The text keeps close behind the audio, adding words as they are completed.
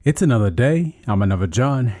It's another day. I'm another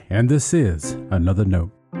John, and this is Another Note.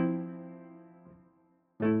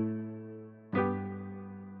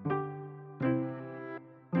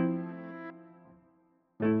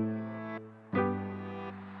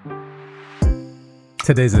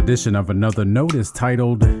 Today's edition of Another Note is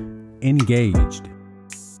titled Engaged.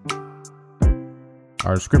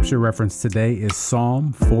 Our scripture reference today is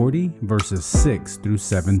Psalm 40, verses 6 through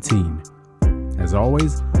 17. As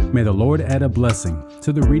always, may the Lord add a blessing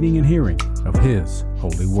to the reading and hearing of His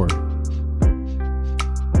holy word.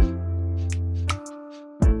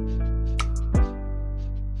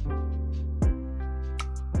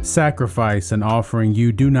 Sacrifice and offering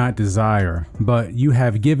you do not desire, but you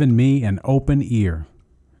have given me an open ear.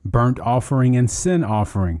 Burnt offering and sin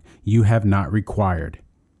offering you have not required.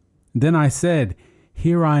 Then I said,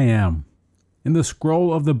 Here I am. In the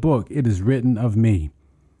scroll of the book it is written of me.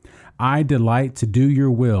 I delight to do your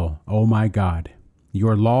will, O my God.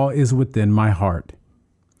 Your law is within my heart.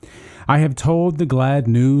 I have told the glad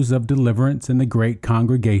news of deliverance in the great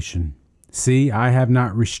congregation. See, I have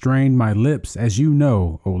not restrained my lips, as you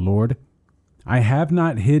know, O Lord. I have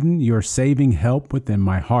not hidden your saving help within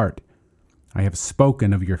my heart. I have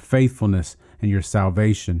spoken of your faithfulness and your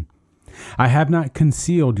salvation. I have not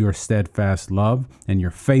concealed your steadfast love and your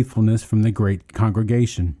faithfulness from the great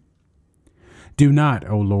congregation. Do not,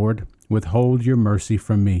 O Lord, withhold your mercy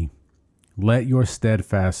from me. Let your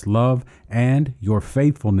steadfast love and your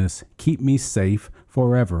faithfulness keep me safe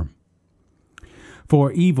forever.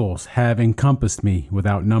 For evils have encompassed me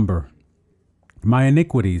without number. My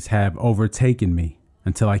iniquities have overtaken me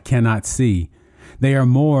until I cannot see. They are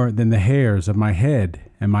more than the hairs of my head,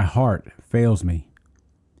 and my heart fails me.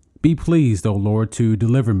 Be pleased, O Lord, to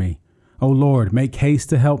deliver me. O Lord, make haste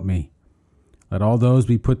to help me. Let all those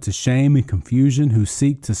be put to shame and confusion who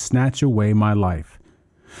seek to snatch away my life.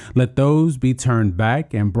 Let those be turned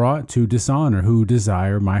back and brought to dishonor who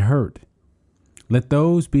desire my hurt. Let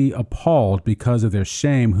those be appalled because of their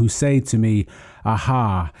shame who say to me,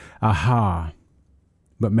 Aha, aha.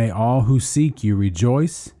 But may all who seek you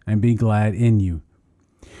rejoice and be glad in you.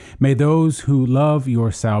 May those who love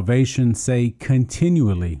your salvation say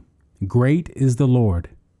continually, Great is the Lord.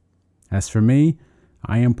 As for me,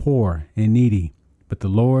 I am poor and needy, but the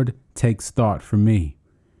Lord takes thought for me.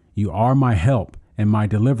 You are my help and my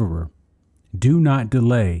deliverer. Do not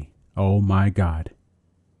delay, O my God.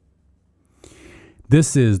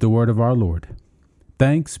 This is the word of our Lord.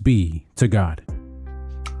 Thanks be to God.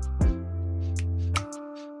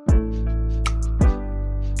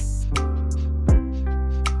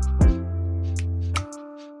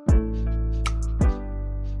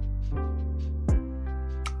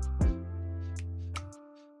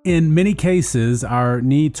 In many cases, our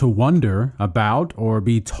need to wonder about or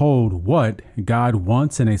be told what God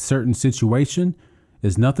wants in a certain situation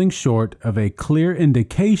is nothing short of a clear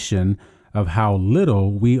indication of how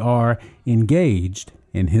little we are engaged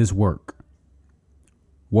in His work.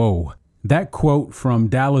 Whoa, that quote from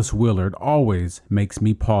Dallas Willard always makes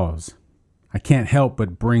me pause. I can't help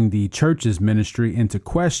but bring the church's ministry into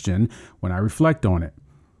question when I reflect on it.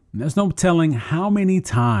 There's no telling how many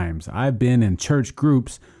times I've been in church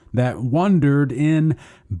groups that wondered in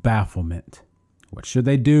bafflement. What should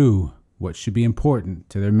they do? What should be important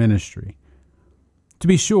to their ministry? To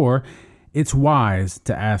be sure, it's wise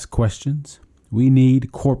to ask questions. We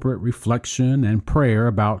need corporate reflection and prayer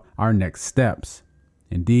about our next steps.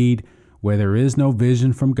 Indeed, where there is no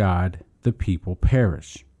vision from God, the people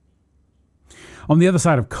perish. On the other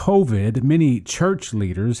side of COVID, many church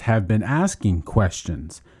leaders have been asking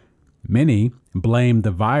questions. Many blame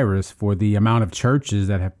the virus for the amount of churches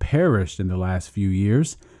that have perished in the last few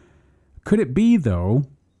years. Could it be, though,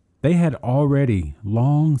 they had already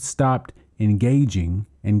long stopped engaging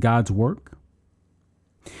in God's work?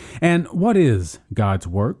 And what is God's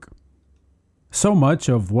work? So much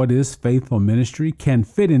of what is faithful ministry can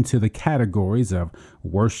fit into the categories of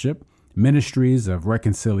worship, ministries of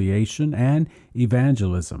reconciliation, and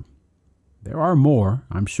evangelism. There are more,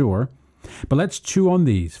 I'm sure. But let's chew on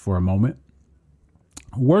these for a moment.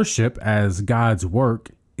 Worship as God's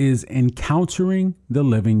work is encountering the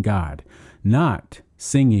living God, not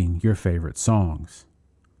singing your favorite songs.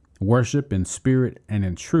 Worship in spirit and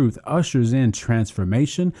in truth ushers in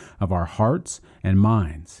transformation of our hearts and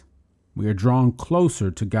minds. We are drawn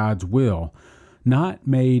closer to God's will, not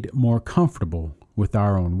made more comfortable with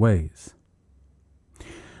our own ways.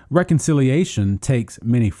 Reconciliation takes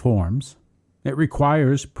many forms. It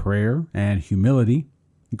requires prayer and humility,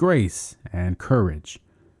 grace and courage.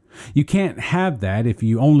 You can't have that if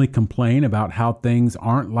you only complain about how things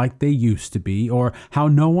aren't like they used to be, or how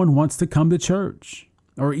no one wants to come to church,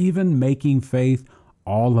 or even making faith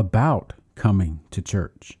all about coming to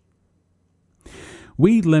church.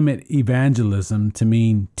 We limit evangelism to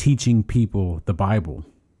mean teaching people the Bible.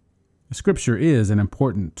 Scripture is an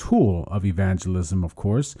important tool of evangelism, of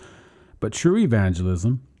course, but true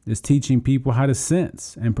evangelism is teaching people how to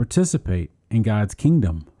sense and participate in God's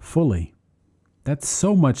kingdom fully. That's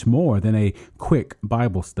so much more than a quick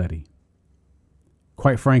Bible study.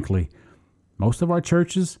 Quite frankly, most of our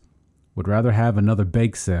churches would rather have another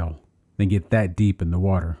bake sale than get that deep in the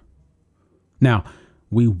water. Now,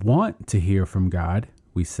 we want to hear from God,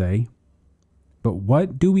 we say, but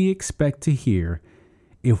what do we expect to hear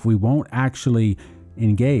if we won't actually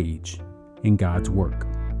engage in God's work?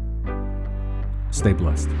 Stay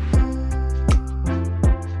blessed.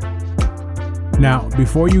 Now,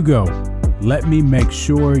 before you go, let me make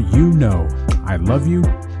sure you know I love you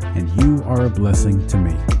and you are a blessing to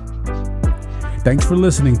me. Thanks for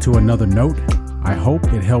listening to another note. I hope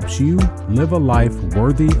it helps you live a life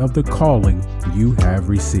worthy of the calling you have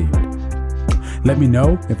received. Let me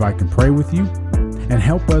know if I can pray with you and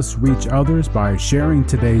help us reach others by sharing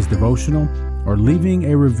today's devotional or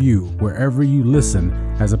leaving a review wherever you listen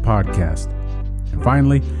as a podcast. And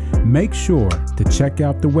finally, make sure to check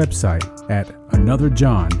out the website at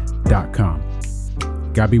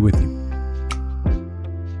anotherjohn.com. God be with you.